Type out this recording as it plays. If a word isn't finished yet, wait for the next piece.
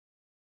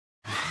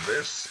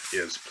This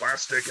is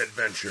Plastic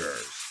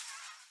Adventures.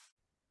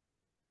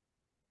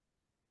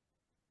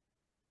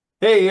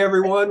 Hey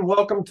everyone,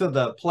 welcome to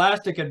the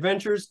Plastic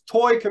Adventures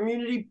Toy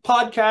Community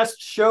Podcast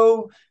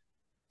show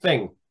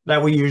thing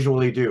that we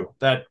usually do,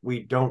 that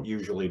we don't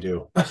usually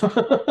do.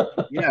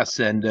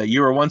 Yes, and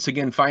you are once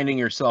again finding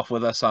yourself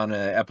with us on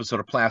an episode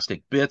of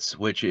Plastic Bits,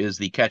 which is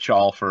the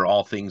catch-all for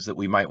all things that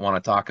we might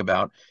want to talk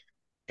about.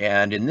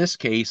 And in this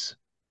case,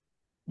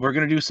 we're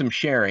going to do some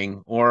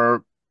sharing,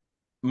 or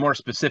more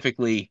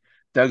specifically,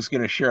 Doug's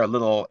going to share a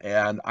little,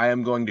 and I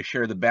am going to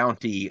share the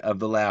bounty of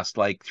the last,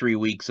 3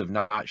 weeks of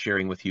not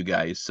sharing with you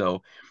guys.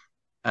 So,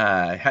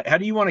 how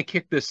do you want to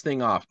kick this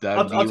thing off,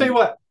 Doug? I'll tell you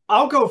what,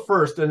 I'll go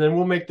first, and then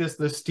we'll make this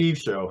the Steve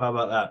show. How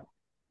about that?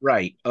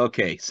 Right.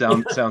 Okay.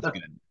 Sounds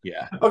good.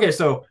 Yeah. Okay,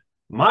 so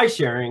my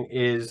sharing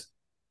is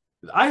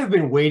I have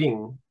been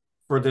waiting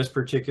for this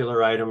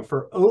particular item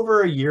for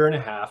over a year and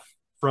a half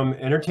from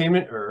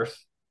Entertainment Earth.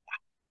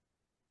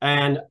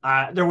 And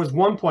there was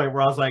one point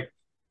where I was like,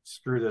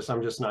 screw this,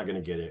 I'm just not going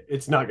to get it.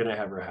 It's not going to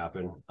ever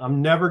happen.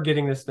 I'm never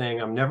getting this thing.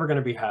 I'm never going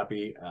to be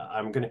happy.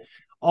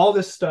 All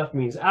this stuff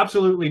means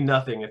absolutely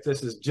nothing if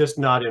this is just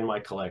not in my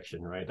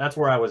collection, right? That's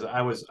where I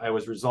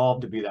was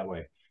resolved to be that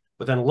way.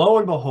 But then lo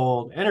and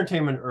behold,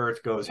 Entertainment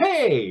Earth goes,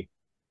 hey,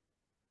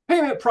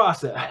 payment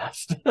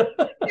processed.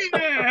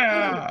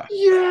 Yeah.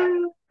 Yeah.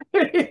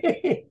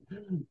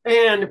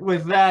 And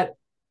with that,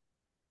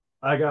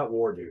 I got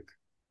Warduke.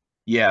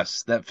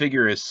 Yes, that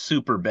figure is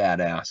super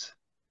badass.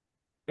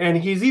 And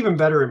he's even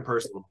better in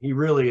person. He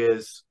really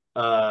is.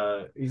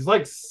 He's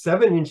like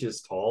 7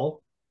 inches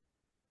tall.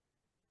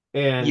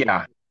 And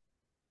yeah.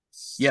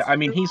 I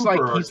mean, he's like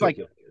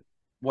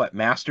what,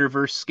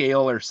 Masterverse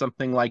scale or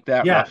something like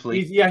that, yeah,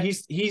 roughly.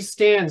 He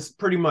stands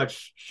pretty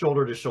much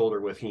shoulder to shoulder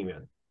with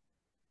He-Man.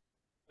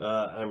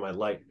 And my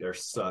light there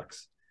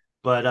sucks,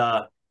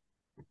 but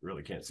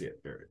really can't see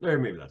it there.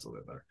 Maybe that's a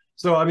little bit better.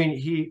 So I mean,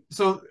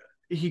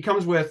 he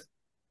comes with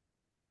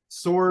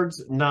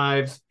swords,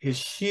 knives. His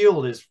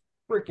shield is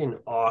freaking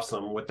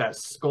awesome with that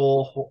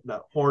skull,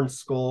 that horn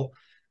skull.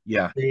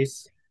 Yeah.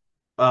 Face.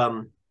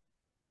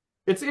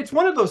 It's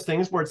one of those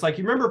things where it's like,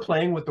 you remember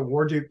playing with the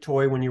Warduke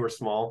toy when you were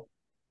small?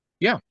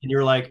 Yeah. And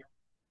you're like,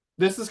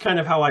 this is kind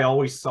of how I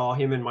always saw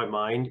him in my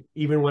mind,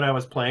 even when I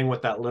was playing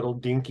with that little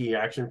dinky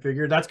action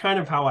figure. That's kind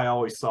of how I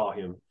always saw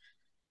him.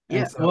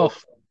 Yeah. So, well,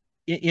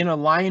 in a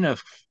line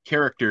of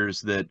characters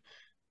that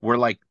were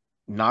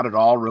not at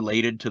all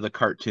related to the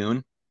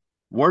cartoon,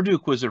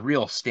 Warduke was a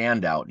real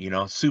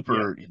standout,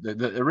 super. Yeah.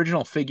 The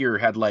original figure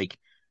had the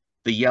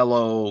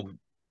yellow,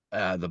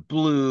 the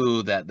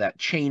blue, that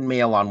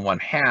chainmail on one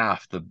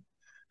half,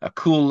 a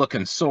cool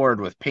looking sword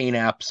with paint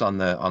apps on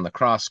the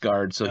cross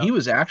guard. So he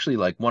was actually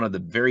one of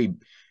the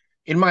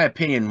in my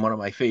opinion, one of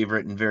my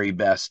favorite and very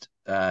best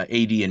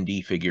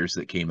AD&D figures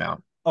that came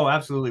out. Oh,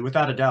 absolutely,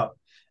 without a doubt.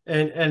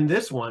 And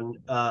this one,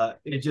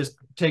 it just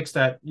takes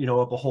that,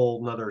 up a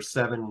whole another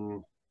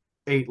 7,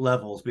 8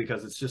 levels,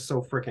 because it's just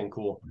so freaking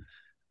cool.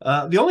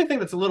 The only thing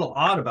that's a little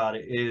odd about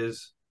it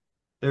is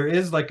there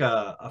is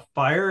a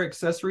fire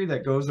accessory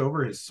that goes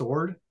over his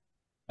sword.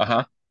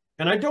 Uh-huh.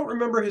 And I don't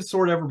remember his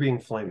sword ever being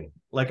flaming.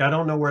 I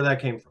don't know where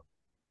that came from.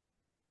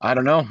 I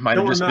don't know. Might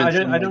have just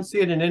been. I don't see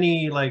it in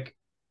any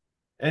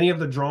of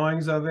the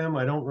drawings of him.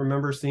 I don't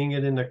remember seeing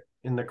it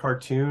in the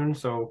cartoon.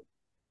 So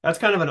that's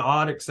kind of an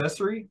odd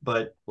accessory,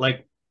 but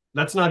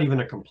that's not even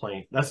a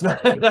complaint. That's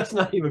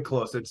not even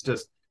close. It's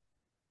just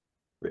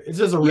a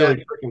really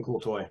freaking cool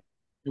toy.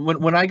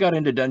 When I got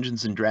into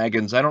Dungeons and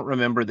Dragons, I don't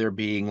remember there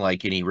being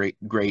any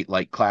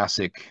great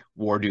classic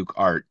Warduke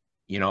art.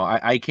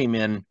 I came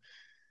in,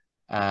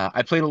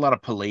 I played a lot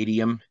of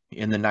Palladium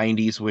in the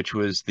 90s, which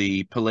was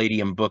the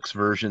Palladium books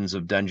versions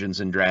of Dungeons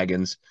and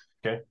Dragons.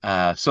 Okay.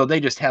 So they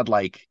just had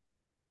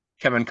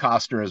Kevin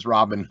Costner as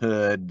Robin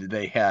Hood.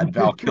 They had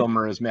Val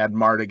Kilmer as Mad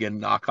Mardigan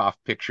knockoff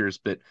pictures,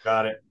 but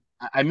got it.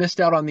 I missed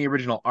out on the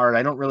original art.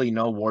 I don't really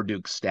know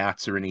Warduke's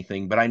stats or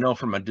anything, but I know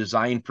from a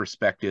design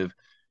perspective,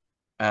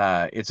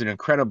 it's an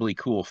incredibly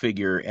cool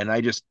figure. And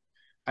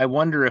I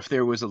wonder if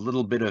there was a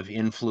little bit of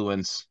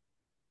influence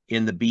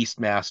in the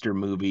Beastmaster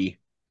movie,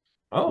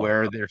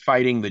 where they're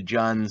fighting the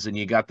Juns, and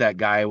you got that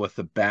guy with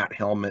the bat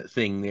helmet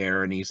thing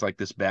there, and he's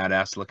this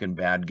badass looking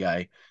bad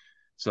guy.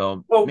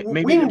 So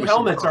maybe winged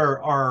helmets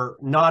are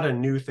not a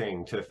new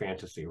thing to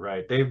fantasy,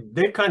 right?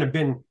 They've kind of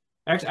been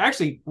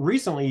actually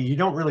recently. You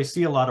don't really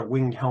see a lot of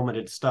winged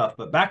helmeted stuff,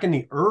 but back in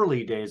the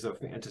early days of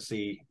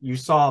fantasy, you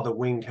saw the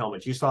winged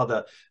helmets. You saw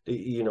the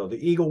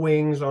eagle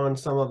wings on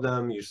some of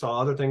them. You saw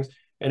other things,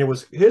 and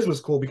his was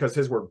cool because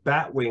his were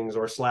bat wings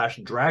or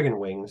 / dragon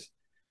wings.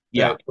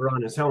 Yeah, were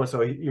on his helmet.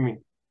 So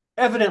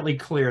evidently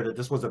clear that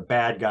this was a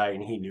bad guy,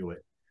 and he knew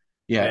it.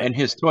 Yeah, and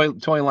his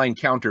toy line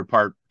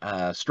counterpart,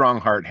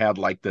 Strongheart, had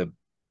I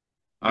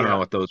don't know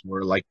what those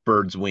were,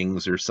 bird's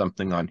wings or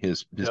something on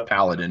his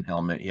paladin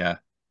helmet. Yeah.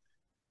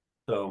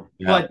 So,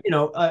 but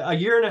a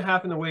year and a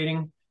half in the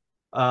waiting,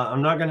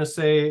 I'm not gonna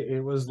say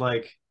it was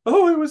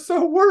it was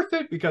so worth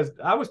it, because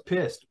I was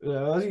pissed. It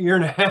was a year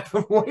and a half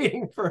of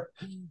waiting for.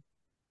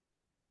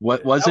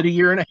 What was it, a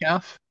year and a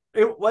half?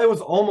 It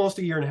was almost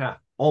a year and a half.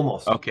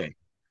 Almost. Okay.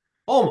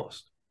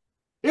 Almost.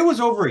 It was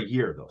over a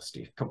year though,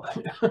 Steve. Come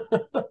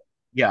on.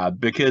 Yeah,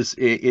 because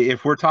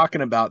if we're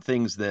talking about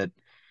things that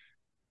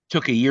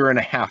took a year and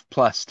a half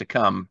plus to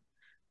come,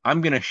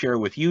 I'm going to share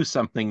with you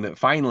something that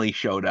finally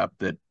showed up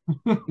that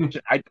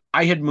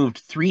I had moved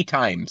 3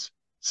 times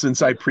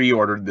since I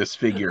pre-ordered this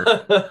figure.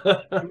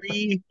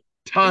 3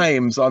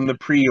 times on the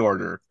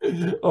pre-order.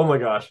 Oh my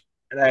gosh.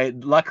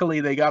 And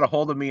luckily they got a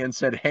hold of me and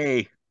said,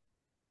 "Hey,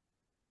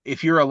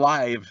 if you're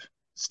alive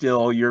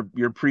still, your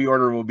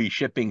pre-order will be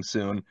shipping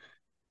soon."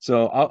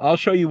 So I'll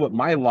show you what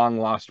my long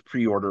lost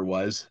pre-order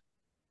was.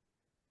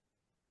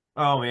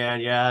 Oh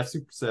man, yeah,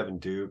 Super 7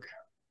 Duke.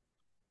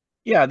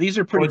 Yeah, these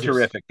are pretty Gorgeous.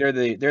 terrific. They're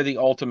the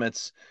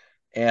ultimates,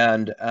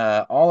 and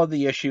all of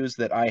the issues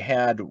that I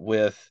had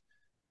with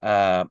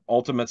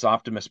Ultimates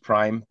Optimus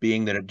Prime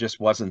being that it just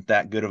wasn't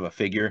that good of a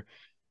figure.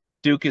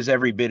 Duke is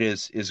every bit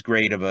is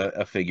great of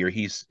a figure.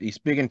 He's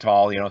big and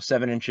tall,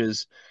 7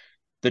 inches.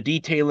 The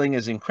detailing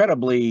is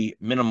incredibly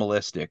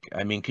minimalistic.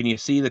 I mean, can you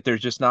see that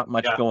there's just not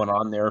much Yeah. going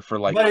on there for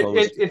like But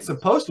clothes? it's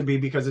supposed to be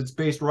because it's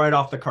based right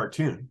off the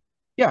cartoon.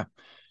 Yeah.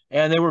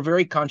 And they were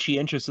very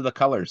conscientious of the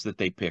colors that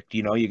they picked.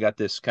 You got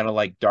this kind of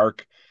like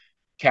dark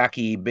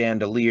khaki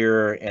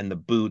bandolier, and the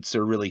boots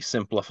are really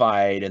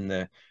simplified, and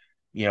the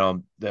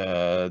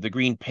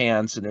green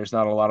pants, and there's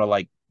not a lot of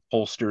like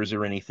holsters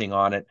or anything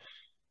on it.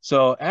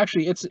 So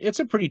actually it's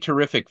a pretty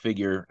terrific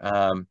figure.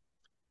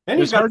 And It he's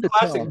was got hard the to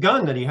classic tell.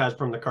 gun that he has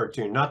from the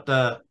cartoon, not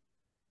the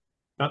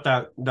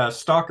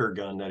stalker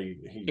gun that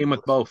he Came with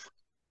was. both.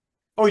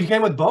 Oh, he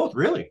came with both,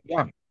 really?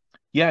 Yeah.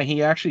 Yeah,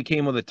 he actually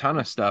came with a ton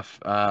of stuff.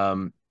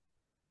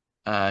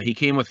 He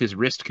came with his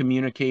wrist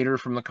communicator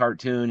from the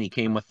cartoon. He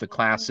came with the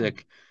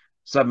classic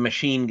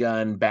submachine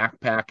gun,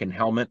 backpack, and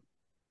helmet.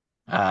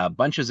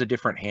 Bunches of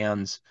different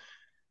hands,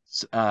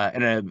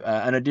 and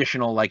an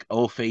additional like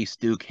O-face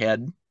Duke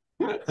head,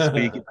 so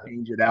you can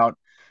change it out.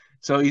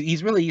 So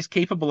he's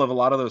capable of a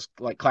lot of those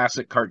like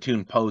classic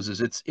cartoon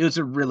poses. It was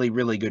a really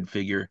really good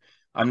figure.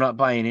 I'm not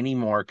buying any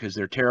more because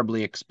they're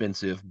terribly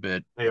expensive,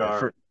 but They are.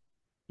 for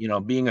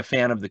being a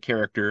fan of the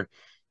character,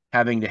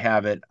 having to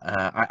have it,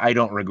 I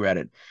don't regret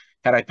it.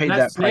 Had I And paid that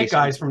that Snake price,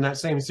 Eyes from that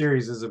same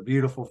series is a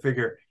beautiful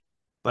figure.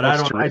 But oh,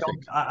 it's terrific.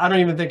 I don't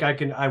even think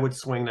I would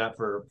swing that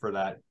for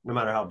that, no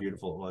matter how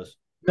beautiful it was.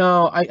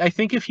 No, I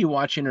think if you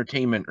watch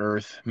Entertainment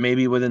Earth,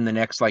 maybe within the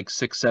next like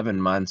 6,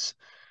 7 months,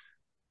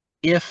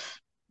 if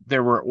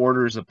there were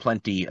orders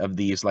aplenty of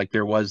these, like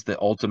there was the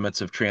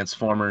Ultimates of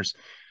Transformers,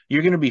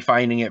 you're going to be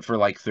finding it for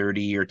like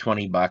 30 or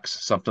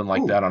 $20, something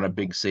like Ooh, that on a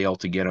big sale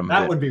to get them.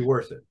 that But would be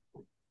worth it.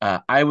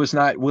 I was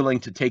not willing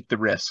to take the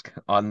risk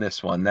on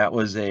this one. That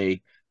was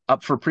a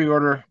up for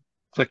pre-order.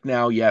 Click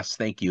now. Yes,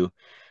 thank you.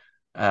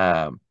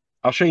 Um,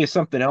 I'll show you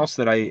something else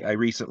that I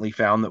recently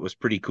found that was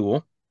pretty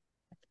cool.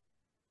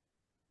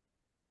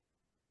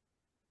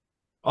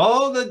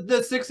 Oh,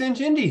 the 6-inch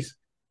indies.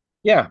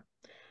 Yeah,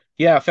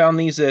 yeah, I found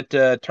these at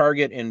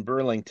Target in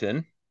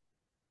Burlington.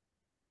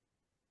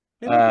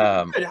 They look really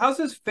Um, good. How's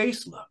his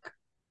face look?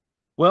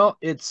 well,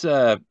 it's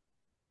let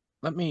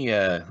me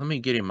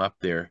get him up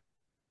there.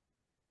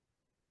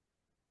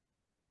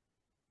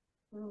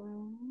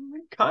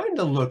 It kind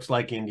of looks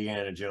like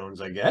Indiana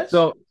Jones, I guess.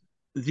 So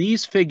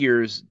these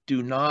figures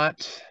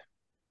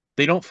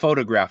they don't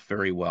photograph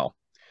very well.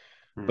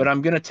 But Hmm.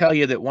 I'm going to tell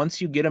you that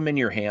once you get them in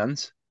your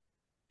hands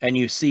and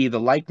you see the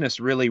likeness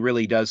really,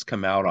 really does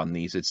come out on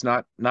these. It's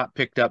not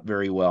picked up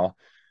very well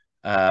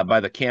by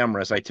the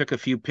cameras. I took a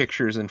few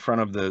pictures in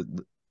front of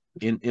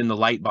in the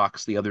light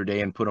box the other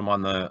day and put them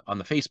on the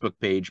Facebook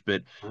page.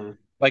 But Hmm.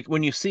 like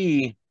when you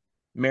see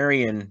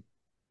Marion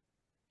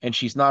and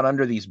she's not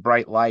under these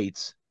bright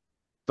lights,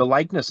 the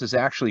likeness is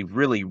actually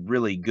really,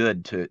 really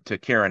good to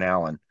Karen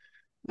Allen.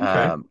 Okay.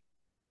 Um,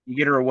 you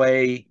get her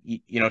away,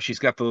 she's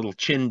got the little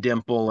chin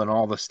dimple and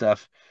all the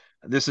stuff.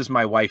 This is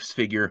my wife's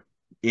figure.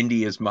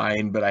 Indy is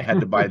mine, but I had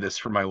to buy this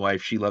for my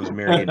wife. She loves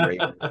Marion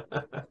Raven.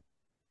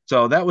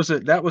 So that was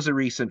a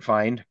recent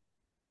find.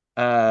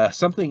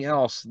 Something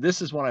else.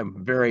 This is what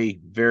I'm very,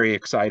 very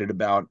excited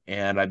about,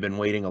 and I've been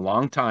waiting a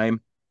long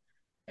time,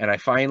 and I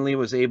finally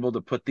was able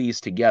to put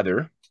these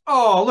together.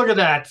 Oh, look at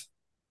that.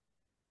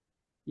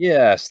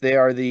 Yes, they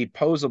are the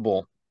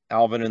posable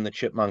Alvin and the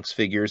Chipmunks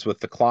figures with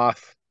the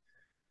cloth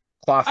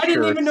I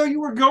didn't even know shirts. you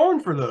were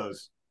going for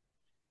those.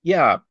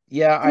 Yeah,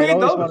 yeah, Who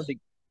made those?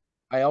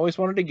 I always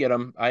wanted to get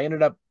them. I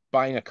ended up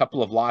buying a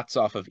couple of lots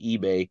off of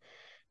eBay,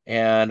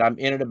 and I'm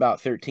in at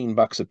about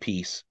 $13 a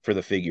piece for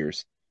the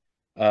figures.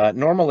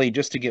 Normally,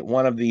 just to get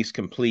one of these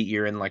complete,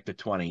 you're in like the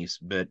 20s,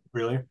 but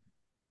Really?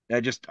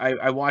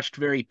 I watched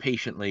very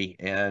patiently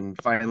and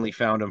finally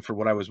found them for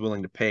what I was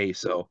willing to pay.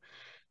 So,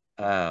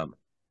 um,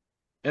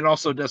 it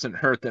also doesn't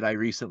hurt that I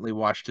recently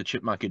watched a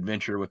Chipmunk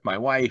Adventure with my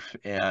wife,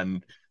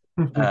 and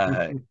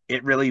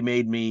it really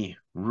made me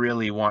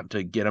really want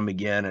to get them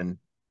again, and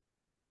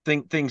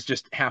think things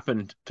just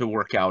happened to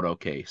work out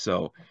okay.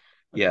 So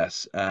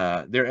yes,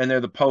 they're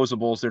the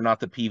posables. They're not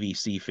the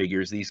PVC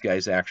figures. These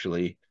guys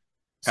actually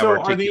have So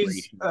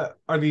articulation.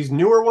 are these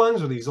newer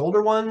ones? Are these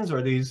older ones?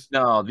 Are these?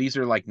 No, these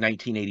are like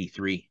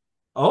 1983.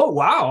 Oh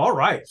wow! All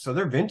right, so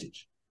they're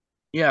vintage.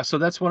 Yeah, so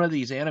that's one of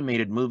these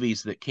animated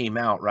movies that came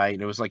out, right?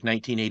 It was like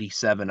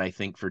 1987, I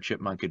think, for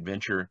Chipmunk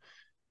Adventure.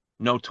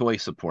 No toy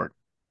support.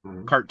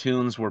 Mhm.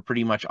 Cartoons were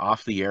pretty much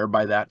off the air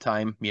by that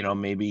time. You know,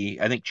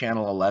 maybe I think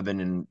Channel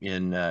 11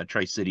 in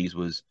Tri-Cities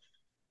was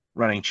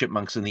running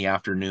Chipmunks in the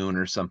afternoon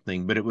or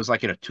something, but it was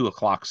like at a 2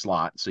 o'clock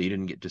slot, so you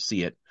didn't get to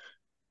see it.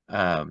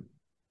 Um,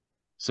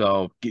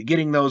 so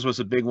getting those was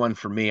a big one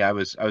for me. I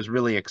was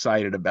really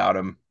excited about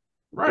them.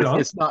 Right It's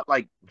on. it's not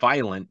like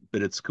violent,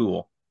 but it's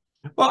cool.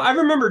 Well, I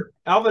remember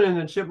Alvin and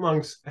the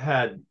Chipmunks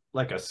had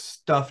like a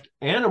stuffed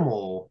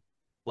animal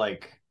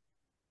like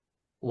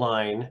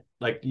line.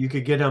 Like you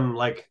could get them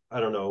like I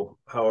don't know,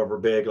 however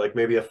big, like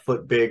maybe a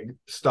foot big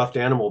stuffed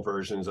animal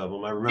versions of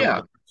them. I remember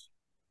Yeah, them.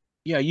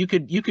 yeah, you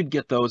could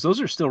get those.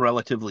 Those are still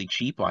relatively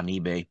cheap on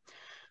eBay.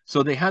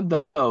 So they had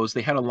those.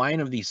 They had a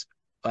line of these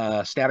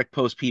static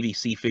pose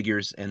PVC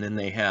figures, and then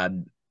they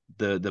had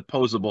the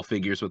posable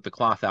figures with the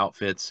cloth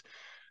outfits.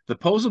 The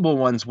posable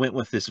ones went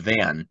with this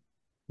van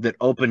that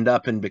opened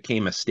up and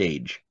became a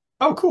stage.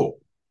 Oh,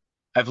 cool.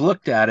 I've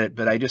looked at it,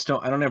 but I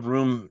don't have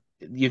room.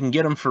 You can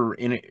get them for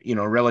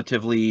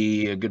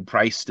relatively a good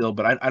price still,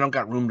 but I don't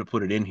got room to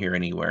put it in here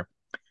anywhere.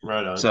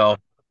 Right on. So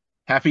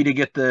happy to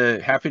get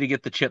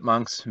the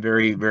chipmunks.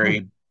 Very,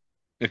 very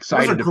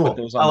Those are excited to put cool.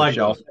 those I on the like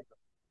shelf. those.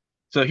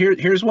 So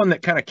here's one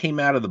that kind of came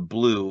out of the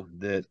blue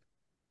that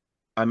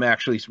I'm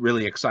actually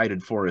really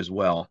excited for as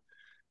well.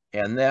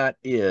 And that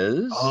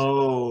is,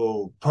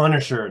 Oh,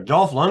 Punisher,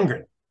 Dolph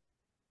Lundgren.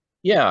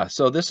 yeah,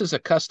 so this is a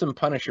custom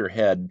Punisher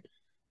head.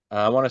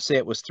 I want to say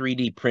it was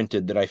 3D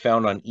printed that I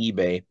found on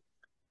eBay.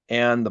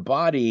 And the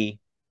body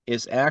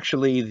is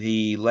actually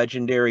the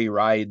Legendary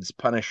Rides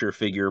Punisher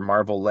figure,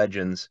 Marvel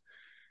Legends.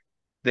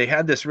 They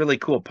had this really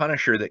cool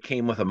Punisher that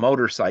came with a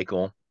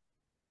motorcycle,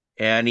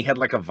 and he had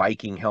like a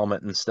Viking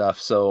helmet and stuff.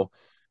 So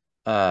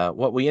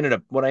what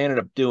I ended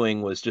up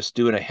doing was just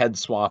doing a head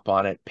swap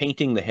on it,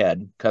 painting the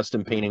head,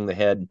 custom painting the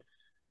head.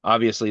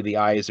 Obviously, the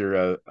eyes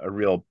are a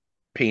real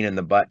pain in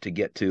the butt to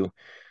get to.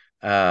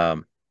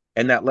 Um,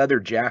 and that leather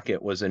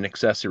jacket was an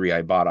accessory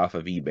I bought off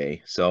of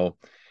eBay. So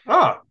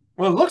Ah,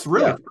 well, it looks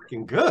really yeah,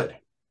 freaking good.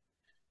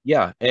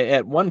 yeah.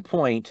 At one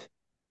point,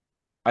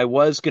 I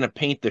was gonna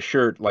paint the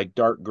shirt like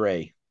dark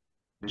gray,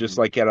 just Mhm.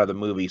 like out of the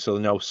movie, so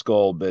no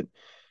skull. But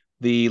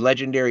the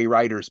Legendary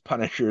Riders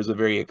Punisher is a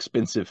very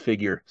expensive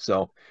figure,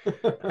 so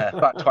I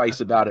thought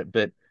twice about it.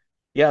 But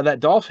yeah,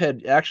 that Dolph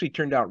head actually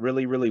turned out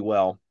really, really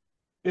well.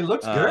 It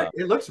looks good. Uh,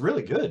 It looks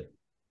really good.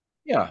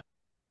 yeah,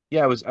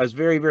 yeah, I was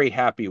very, very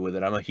happy with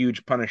it. I'm a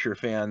huge Punisher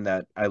fan.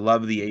 That I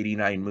love the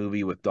 '89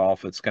 movie with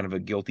Dolph. It's kind of a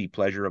guilty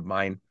pleasure of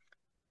mine.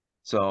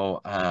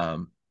 So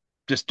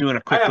just doing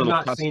a I quick have little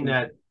not seen custom.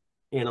 that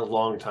in a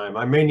long time.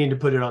 I may need to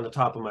put it on the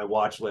top of my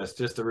watch list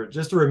just to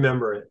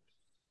remember it.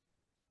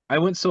 I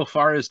went so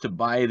far as to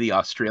buy the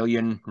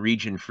Australian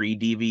region free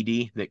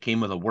DVD that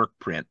came with a work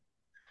print.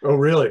 Oh,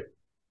 really?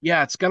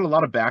 Yeah, it's got a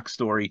lot of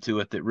backstory to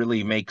it that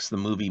really makes the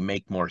movie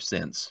make more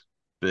sense.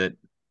 But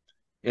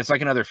it's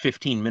like another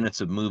 15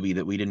 minutes of movie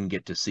that we didn't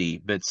get to see.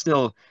 But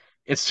still,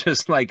 it's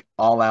just like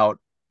all out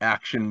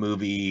action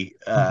movie,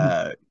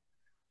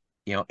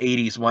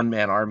 80s one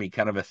man army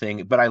kind of a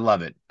thing. But I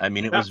love it. I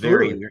mean,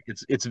 Absolutely.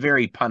 it's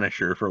very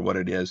Punisher for what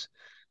it is.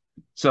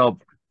 So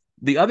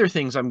the other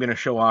things I'm going to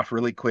show off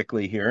really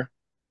quickly here.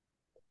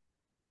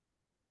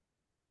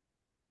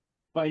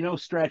 By no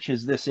stretch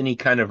is this any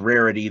kind of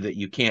rarity that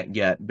you can't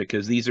get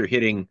because these are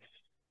hitting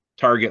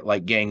Target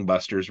like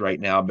gangbusters right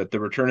now. But the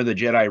Return of the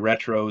Jedi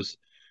retros,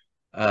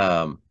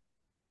 um,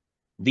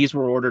 these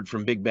were ordered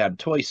from Big Bad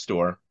Toy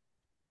Store,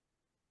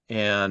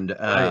 and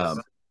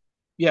Nice.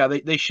 yeah,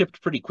 they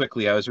shipped pretty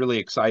quickly. I was really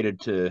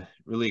excited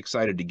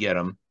to get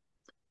them.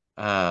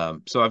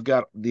 So I've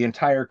got the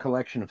entire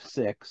collection of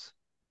six,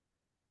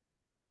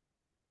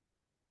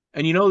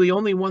 and the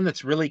only one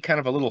that's really kind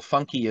of a little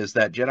funky is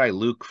that Jedi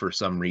Luke for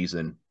some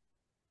reason.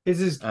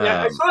 Yeah,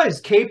 I Um, saw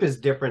his cape is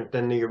different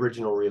than the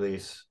original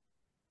release.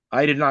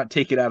 I did not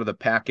take it out of the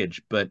package,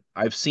 but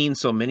I've seen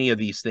so many of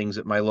these things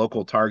at my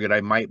local Target,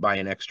 I might buy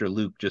an extra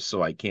Luke just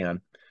so I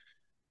can.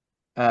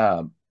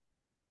 Um,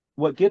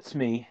 what gets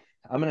me,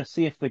 I'm gonna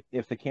see if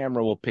the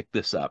camera will pick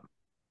this up.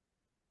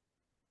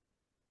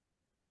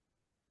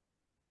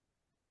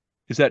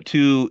 Is that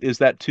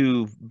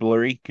too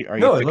blurry? Are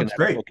you No, it picking looks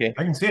that up great. okay?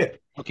 I can see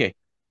it. Okay.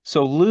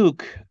 So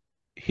Luke,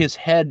 his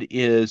head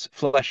is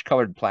flesh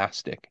colored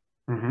plastic.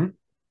 Hmm.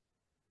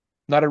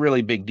 Not a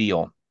really big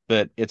deal,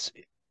 but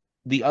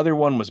the other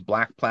one was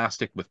black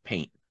plastic with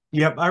paint.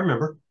 Yep, I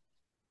remember.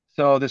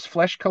 So this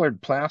flesh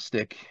colored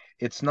plastic,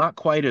 it's not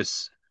quite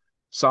as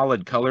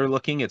solid color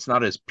looking. It's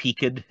not as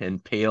peaked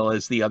and pale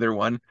as the other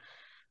one.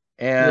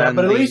 Yeah,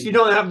 but And at least you the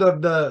don't have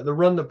the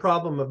run the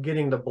problem of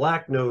getting the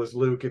black nose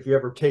Luke if you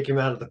ever take him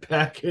out of the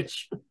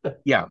package.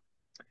 yeah,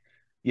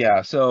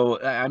 yeah.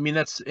 So I mean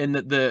that's and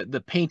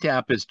the paint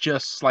app is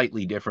just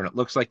slightly different. It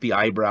looks like the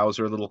eyebrows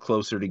are a little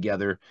closer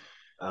together.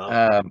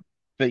 Oh, Um,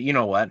 but you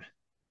know what?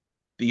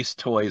 these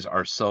toys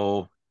are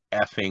so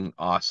effing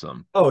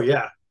awesome. Oh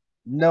yeah.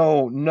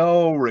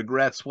 No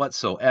regrets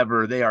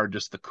whatsoever. They are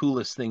just the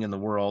coolest thing in the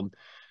world.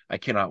 I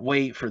cannot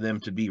wait for them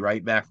to be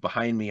right back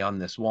behind me on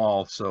this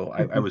wall. So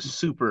I was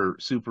super,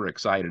 super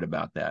excited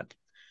about that.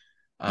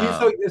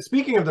 So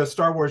speaking of the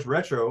Star Wars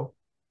retro,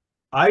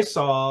 I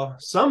saw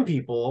some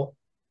people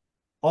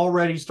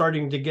already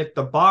starting to get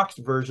the boxed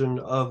version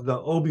of the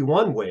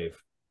Obi-Wan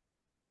wave.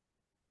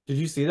 Did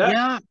you see that?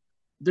 Yeah,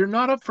 they're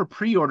not up for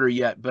pre-order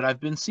yet, but I've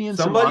been seeing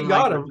some Somebody online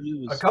got them. A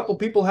reviews. couple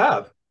people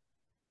have.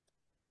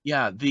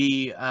 Yeah,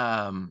 the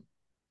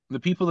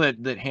people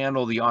that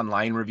handle the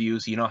online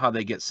reviews, you know how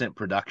they get sent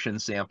production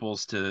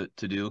samples to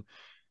do.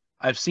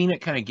 I've seen it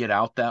kind of get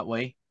out that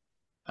way.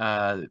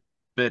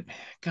 But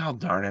God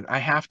darn it, I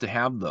have to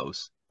have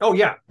those. Oh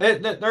yeah,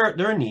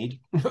 they're in need.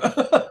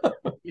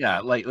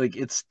 Yeah, like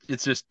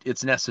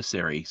it's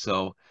necessary.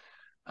 So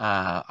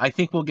I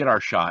think we'll get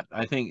our shot.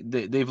 I think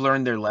they've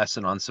learned their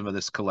lesson on some of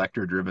this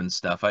collector driven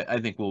stuff.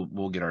 I think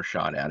we'll get our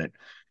shot at it.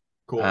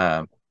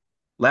 Cool.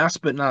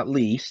 Last but not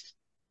least,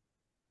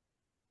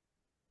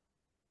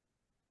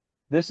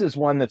 this is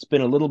one that's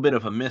been a little bit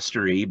of a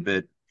mystery,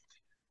 but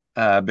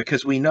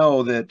because we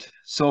know that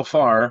so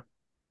far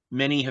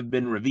many have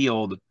been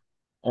revealed,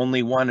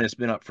 only one has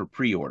been up for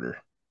pre-order.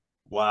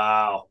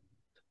 Wow.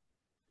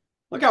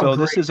 Look how So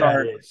great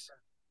that is.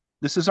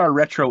 this is our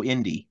retro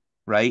Indy,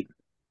 right?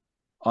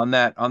 On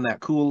that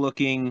cool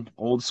looking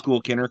old school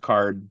Kenner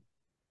card.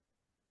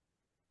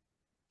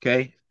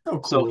 Okay.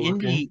 So So cool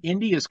looking.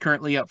 Indy is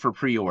currently up for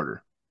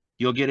pre-order.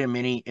 You'll get him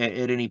at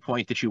any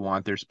point that you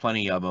want. There's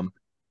plenty of them.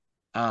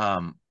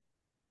 I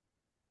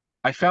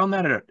found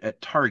that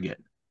at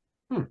Target.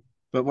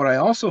 But what I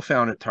also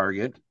found at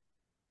Target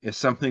is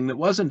something that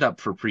wasn't up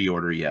for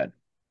pre-order yet.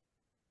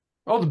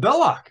 Oh, the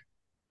Belloc.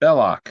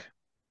 Belloc.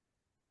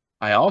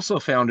 I also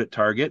found at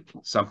Target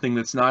something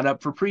that's not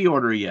up for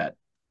pre-order yet.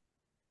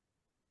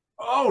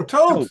 Oh,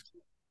 Totes.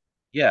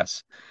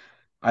 Yes.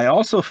 I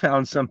also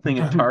found something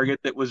at Target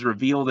that was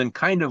revealed and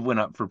kind of went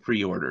up for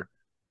pre-order.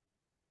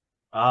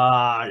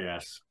 Ah,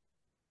 yes.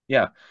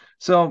 Yeah.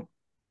 So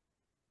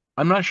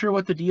I'm not sure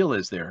what the deal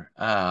is there.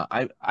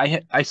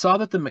 I saw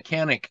that the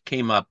mechanic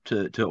came up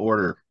to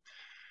order,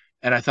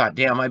 and I thought,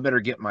 damn, I better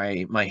get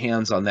my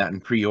hands on that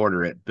and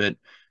pre-order it. But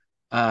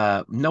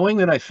knowing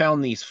that I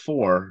found these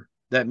four,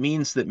 that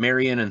means that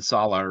Marion and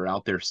Sala are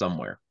out there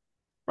somewhere.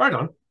 Right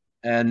on.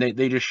 And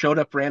they just showed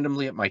up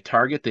randomly at my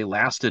Target. They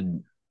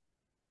lasted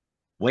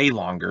way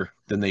longer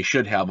than they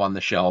should have on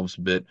the shelves,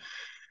 but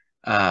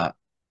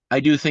I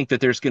do think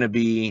that there's going to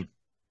be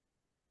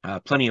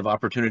plenty of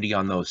opportunity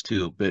on those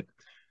too. But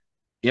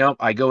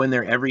I go in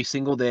there every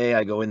single day.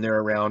 I go in there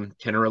around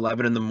 10 or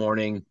 11 in the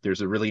morning.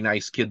 There's a really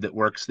nice kid that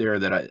works there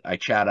that I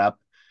chat up.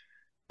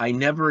 I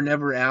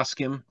never ask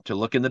him to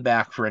look in the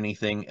back for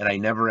anything, and I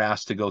never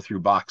ask to go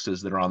through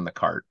boxes that are on the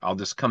cart. I'll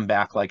just come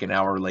back like an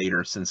hour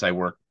later since I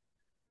work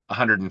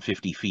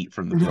 150 feet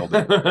from the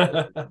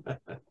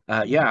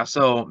building. Yeah,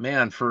 so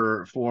man,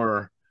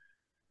 for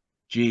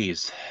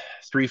geez,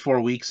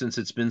 3-4 weeks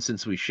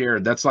since we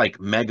shared, that's like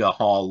mega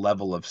haul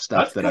level of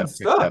stuff That's that good I've picked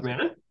stuff, up.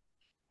 man.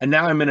 And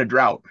now I'm in a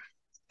drought.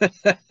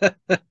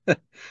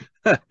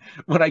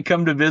 When I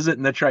come to visit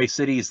in the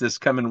Tri-Cities this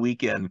coming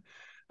weekend,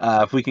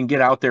 if we can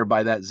get out there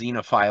by that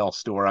Xenophile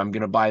store, I'm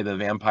gonna buy the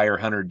Vampire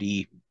Hunter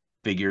D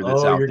figure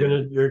that's out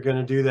there. You're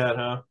gonna do that,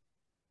 huh?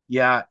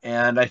 Yeah,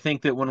 and I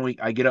think that when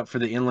I get up for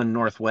the Inland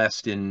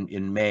Northwest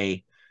in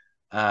May,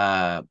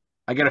 I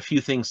got a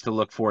few things to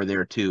look for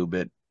there too.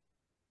 But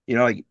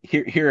like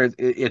here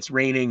it's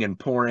raining and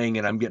pouring,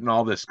 and I'm getting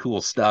all this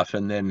cool stuff,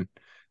 and then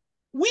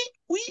wee.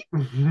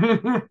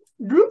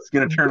 It's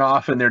gonna turn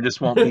off, and there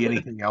just won't be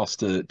anything else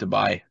to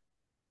buy.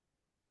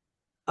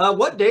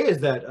 What day is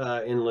that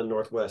Inland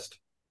Northwest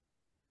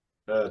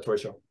toy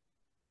show?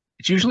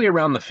 It's usually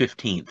around the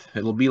 15th.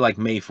 It'll be like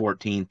May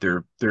 14th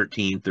or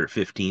 13th or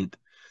 15th.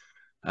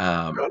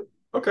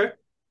 Okay.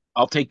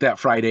 I'll take that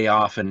Friday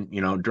off and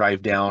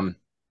drive down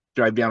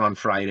on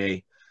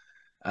Friday,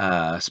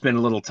 spend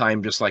a little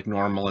time just like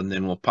normal, and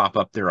then we'll pop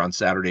up there on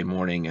Saturday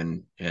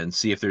morning and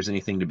see if there's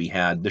anything to be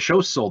had. The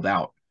show's sold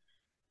out.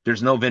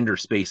 There's no vendor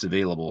space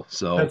available.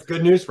 So that's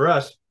good news for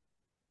us.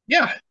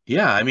 Yeah.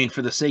 I mean,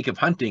 for the sake of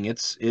hunting,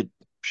 it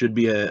should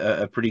be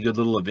a pretty good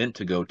little event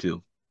to go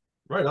to.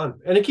 Right on.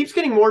 And it keeps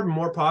getting more and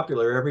more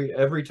popular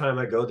every time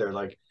I go there.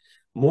 Like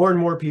more and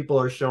more people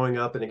are showing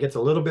up, and it gets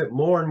a little bit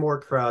more and more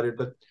crowded.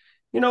 But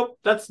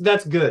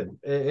that's good.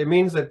 It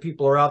means that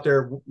people are out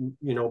there,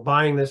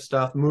 buying this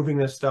stuff, moving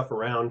this stuff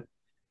around.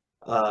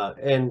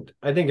 And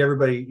I think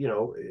everybody,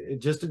 it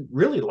just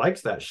really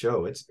likes that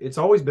show. It's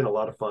always been a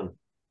lot of fun.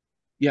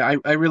 Yeah,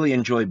 I really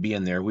enjoy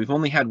being there. We've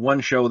only had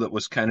one show that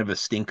was kind of a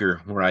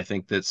stinker where I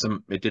think that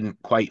it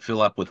didn't quite fill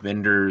up with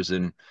vendors,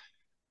 and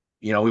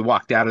we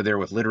walked out of there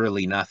with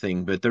literally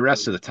nothing. But the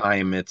rest of the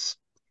time, it's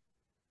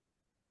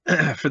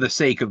for the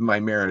sake of my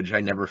marriage,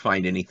 I never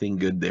find anything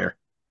good there.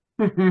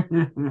 I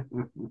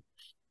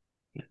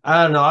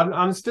don't know.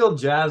 I'm still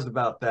jazzed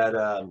about that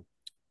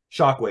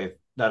Shockwave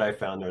that I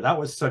found there. That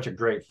was such a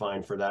great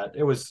find for that.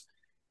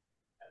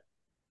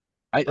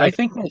 I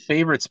think my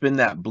favorite's been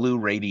that blue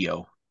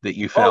radio that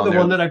you Oh, found the there.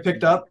 one that I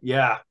picked up.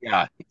 Yeah.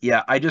 Yeah,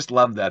 yeah, I just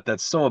love that.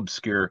 That's so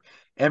obscure.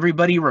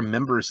 Everybody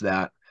remembers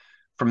that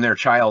from their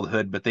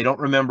childhood, but they don't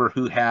remember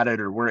who had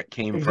it or where it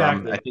came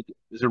from. I Exactly. think it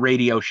was a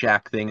Radio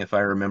Shack thing, if I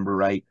remember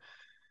right.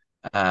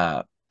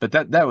 Uh, but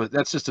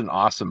that's just an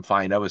awesome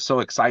find. I was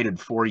so excited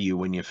for you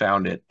when you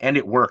found it, and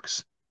it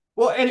works.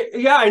 Well, and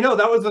yeah, I know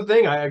that was the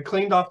thing. I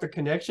cleaned off the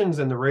connections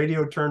and the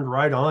radio turned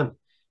right on.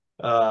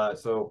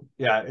 So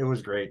yeah, it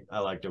was great. I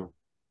liked him.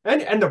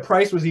 And the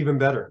price was even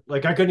better.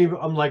 Like I couldn't even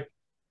I'm like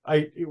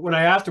when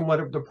I asked him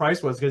what the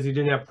price was because he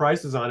didn't have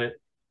prices on it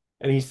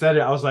and he said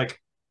it, I was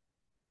like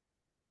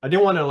I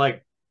didn't want to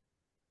like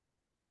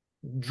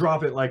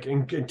drop it like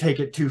and take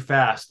it too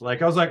fast.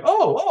 Like I was like,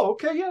 oh,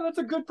 okay, yeah, that's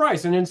a good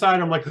price. And inside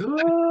I'm like,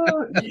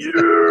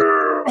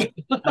 yeah.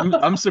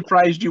 I'm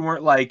surprised you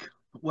weren't like,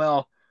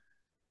 well,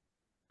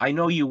 I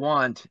know you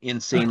want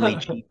insanely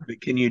cheap,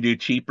 but can you do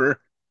cheaper?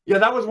 Yeah,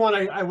 that was one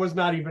I was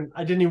not even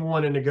I didn't even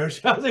want to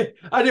negotiate.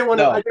 I No, didn't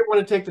want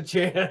to take the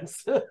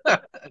chance.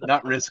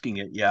 not risking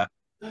it. Yeah.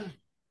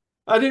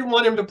 I didn't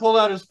want him to pull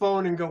out his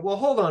phone and go, well,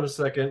 hold on a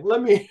second.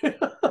 Let me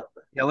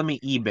Yeah, let me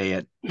eBay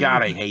it.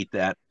 God, I hate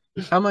that.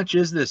 How much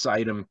is this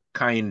item,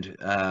 kind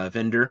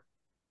vendor?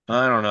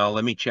 I don't know.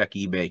 Let me check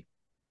eBay.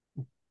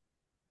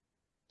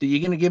 Are you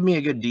going to give me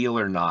a good deal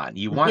or not?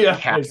 You want Yeah,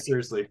 cash,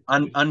 seriously.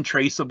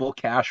 untraceable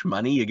cash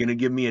money? You going to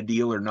give me a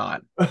deal or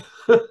not?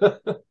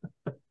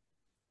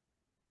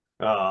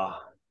 uh,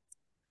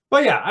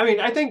 but yeah, I mean,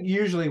 I think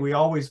usually we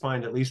always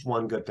find at least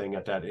one good thing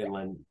at that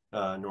Inland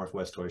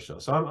Northwest Toy Show.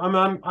 So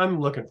I'm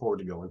looking forward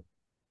to going.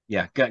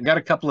 Yeah, got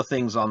a couple of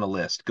things on the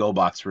list,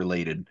 GoBots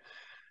related.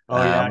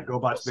 Oh yeah,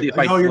 GoBot's big.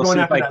 Oh, you're We'll going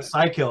see if after I that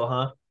Psykill,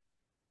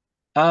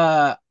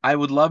 huh? I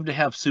would love to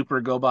have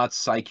Super GoBots,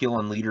 Psykill,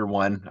 and Leader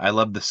One. I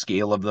love the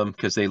scale of them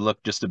because they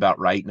look just about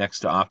right next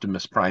to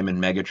Optimus Prime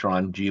and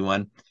Megatron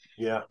G1.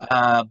 Yeah.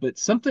 But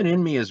something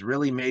in me has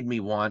really made me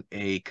want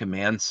a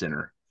command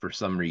center for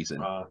some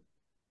reason.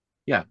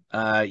 Yeah.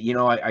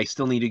 I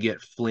still need to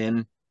get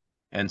Flynn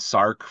and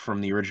Sark from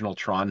the original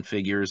Tron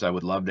figures. I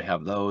would love to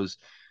have those.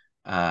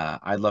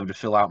 I'd love to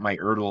fill out my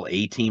Ertl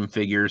A-Team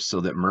figures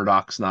so that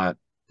Murdoch's not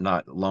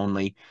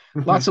lonely.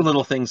 Lots of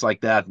little things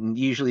like that, and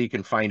usually you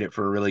can find it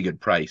for a really good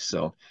price.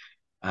 So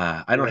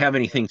I don't have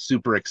anything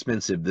super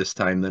expensive this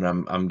time that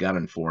I'm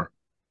gunning for.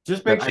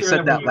 Just But make I sure said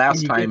that that when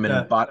last you time get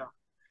and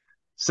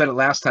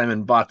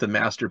the bought the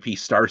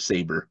Masterpiece Star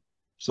Saber.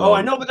 Oh,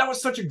 I So know, but that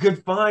was such a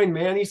good find,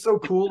 man. He's so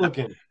cool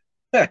looking.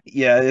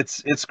 yeah,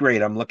 it's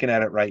great. I'm looking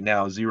at it right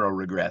now. Zero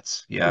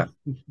regrets. Yeah.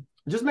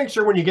 Just make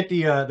sure when you get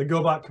the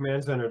GoBot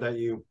Command Center that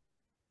you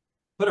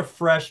put a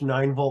fresh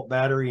 9-volt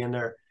battery in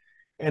there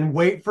and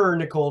wait for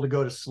Nicole to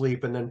go to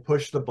sleep and then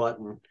push the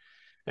button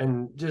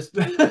and just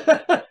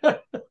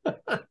that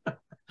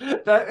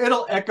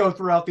it'll echo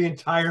throughout the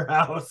entire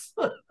house.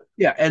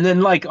 Yeah, and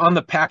then like on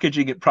the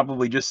packaging, it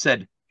probably just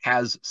said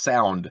has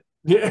sound.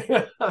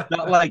 Yeah.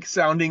 Not like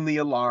sounding the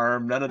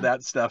alarm, none of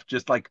that stuff,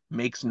 just like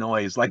makes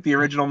noise. Like the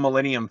original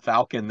Millennium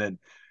Falcon, that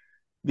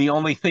the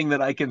only thing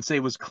that I can say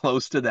was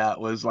close to that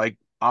was like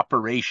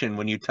operation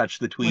when you touch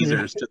the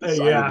tweezers to the side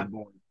of the Yeah.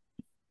 board.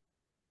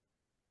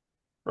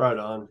 Right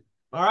on.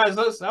 All right,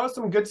 so that was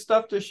some good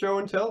stuff to show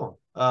and tell.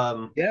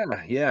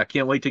 Yeah,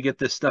 can't wait to get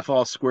this stuff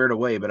all squared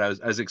away, but I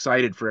was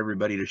excited for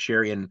everybody to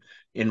share in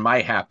my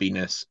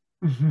happiness.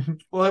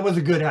 Well, it was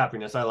a good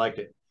happiness. I liked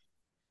it.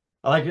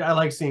 I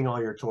like seeing all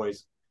your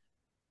toys.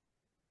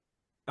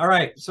 All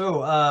right,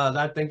 so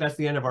I think that's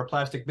the end of our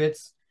plastic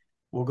bits.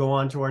 We'll go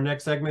on to our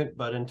next segment,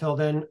 but until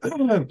then,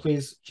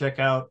 please check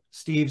out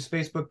Steve's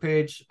Facebook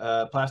page,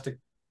 Plastic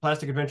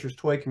Adventures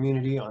Toy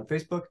Community on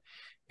Facebook,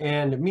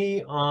 and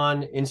me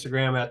on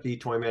Instagram at the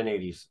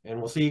Toyman80s. And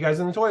we'll see you guys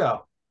in the toy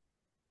aisle.